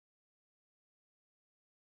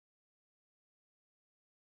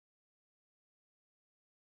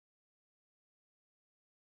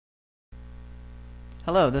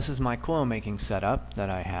Hello, this is my coil making setup that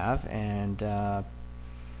I have, and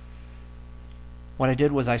what I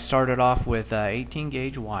did was I started off with 18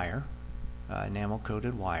 gauge wire, enamel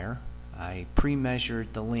coated wire. I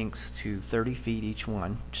pre-measured the lengths to 30 feet each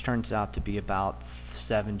one, which turns out to be about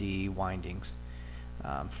 70 windings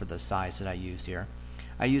for the size that I use here.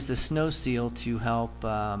 I use the snow seal to help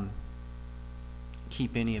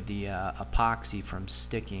keep any of the epoxy from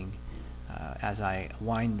sticking. As I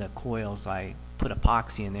wind the coils, I put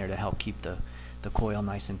epoxy in there to help keep the coil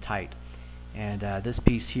nice and tight. And this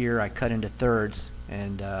piece here I cut into thirds,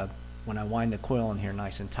 and when I wind the coil in here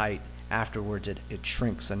nice and tight, afterwards it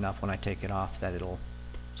shrinks enough when I take it off that it'll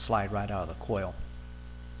slide right out of the coil.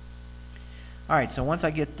 Alright, so once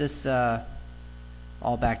I get this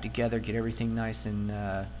all back together, get everything nice and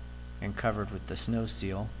covered with the snow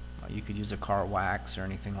seal, you could use a car wax or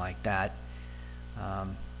anything like that.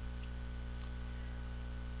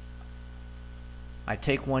 I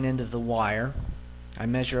take one end of the wire, I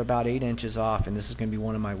measure about 8 inches off, and this is going to be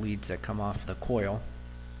one of my leads that come off the coil,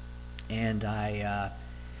 and I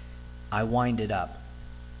wind it up.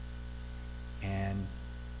 And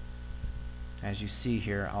as you see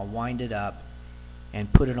here, I'll wind it up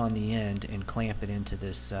and put it on the end and clamp it into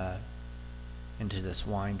this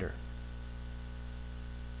winder.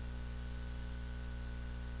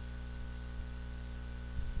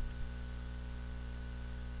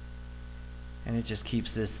 And it just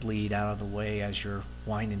keeps this lead out of the way as you're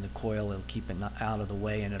winding the coil. It'll keep it out of the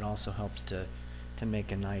way, and it also helps to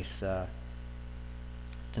make a nice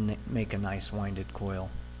winded coil.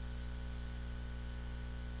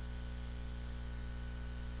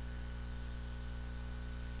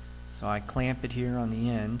 So I clamp it here on the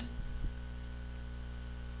end.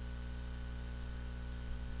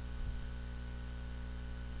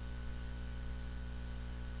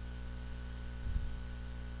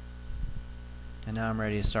 And now I'm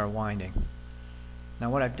ready to start winding. Now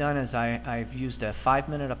what I've done is I've used a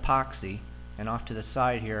 5-minute epoxy, and off to the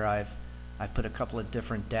side here I've put a couple of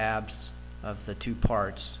different dabs of the two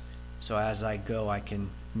parts, so as I go I can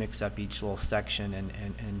mix up each little section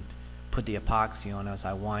and put the epoxy on as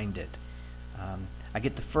I wind it. I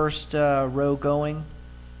get the first row going,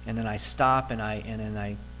 and then I stop and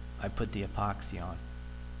then I put the epoxy on.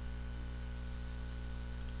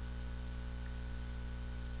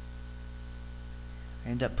 I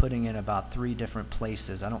end up putting it about 3 different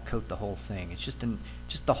places. I don't coat the whole thing. It's just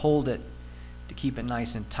to hold it, to keep it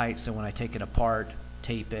nice and tight, so when I take it apart,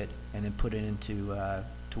 tape it, and then put it into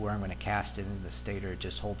to where I'm going to cast it into the stator, it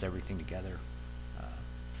just holds everything together,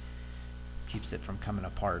 keeps it from coming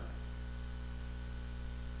apart.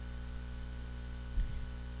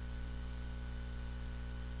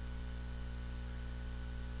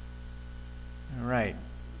 All right.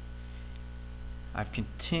 I've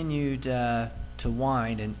continued to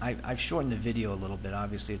wind, and I've shortened the video a little bit.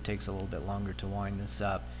 Obviously it takes a little bit longer to wind this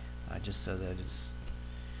up, just so that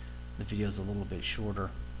the video is a little bit shorter.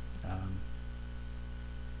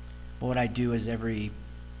 But what I do is every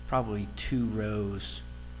probably 2 rows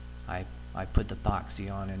I put the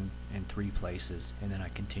epoxy on in 3 places, and then I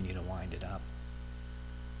continue to wind it up.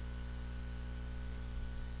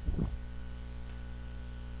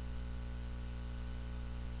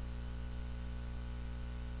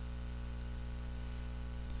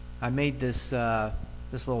 I made this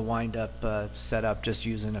little wind-up setup just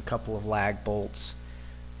using a couple of lag bolts,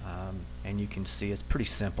 and you can see it's pretty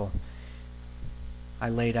simple. I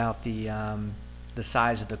laid out the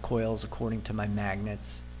size of the coils according to my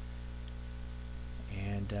magnets,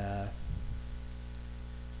 and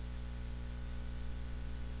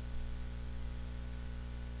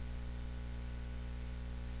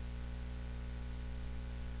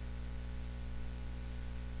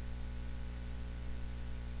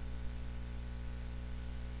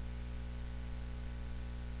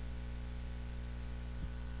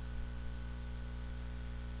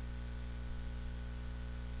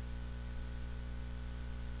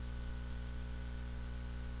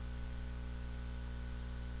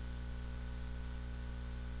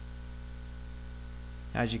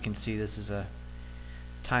as you can see, this is a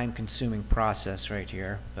time-consuming process right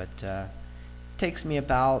here, but it takes me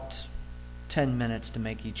about 10 minutes to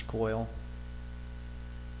make each coil.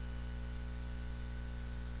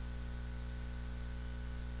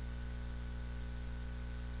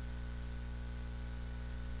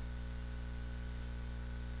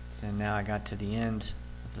 So now I got to the end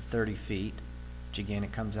of the 30 feet, which again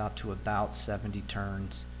it comes out to about 70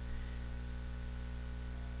 turns.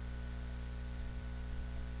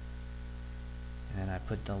 And I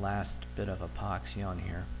put the last bit of epoxy on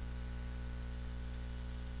here.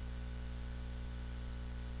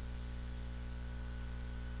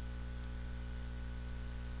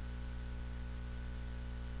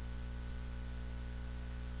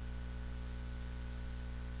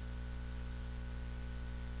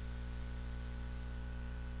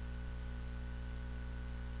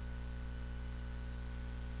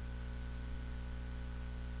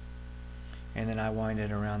 and then I wind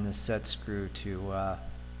it around this set screw to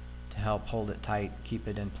help hold it tight, keep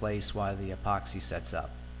it in place while the epoxy sets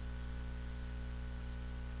up.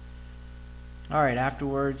 Alright,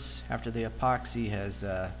 afterwards, after the epoxy has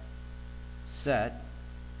set,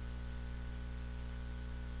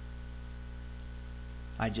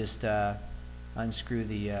 I just unscrew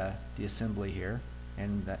the assembly here,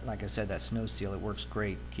 and that, like I said, that snow seal, it works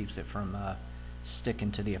great, keeps it from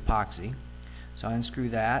sticking to the epoxy. So I unscrew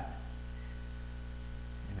that,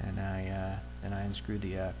 and then I unscrew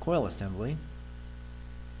the coil assembly,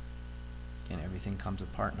 and everything comes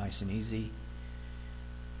apart nice and easy.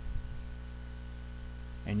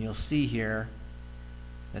 And you'll see here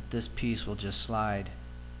that this piece will just slide.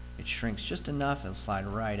 It shrinks just enough and slide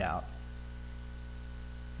right out.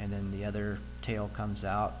 And then the other tail comes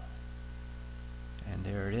out, and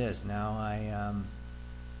there it is. Now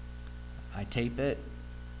I tape it.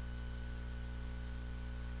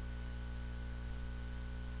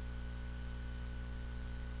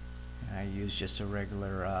 And I use just a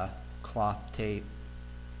regular cloth tape.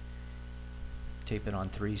 Tape it on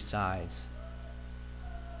 3 sides.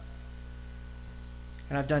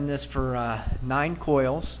 And I've done this for 9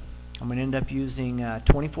 coils. I'm going to end up using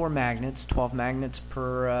 24 magnets, 12 magnets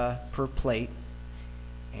per plate,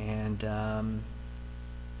 and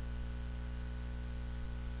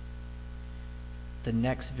the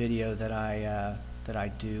next video that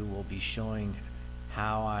I do will be showing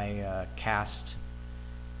how I cast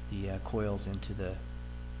the coils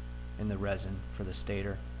in the resin for the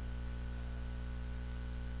stator.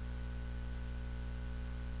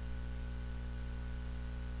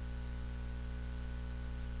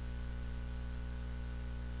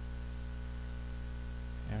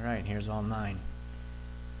 Alright, here's all 9.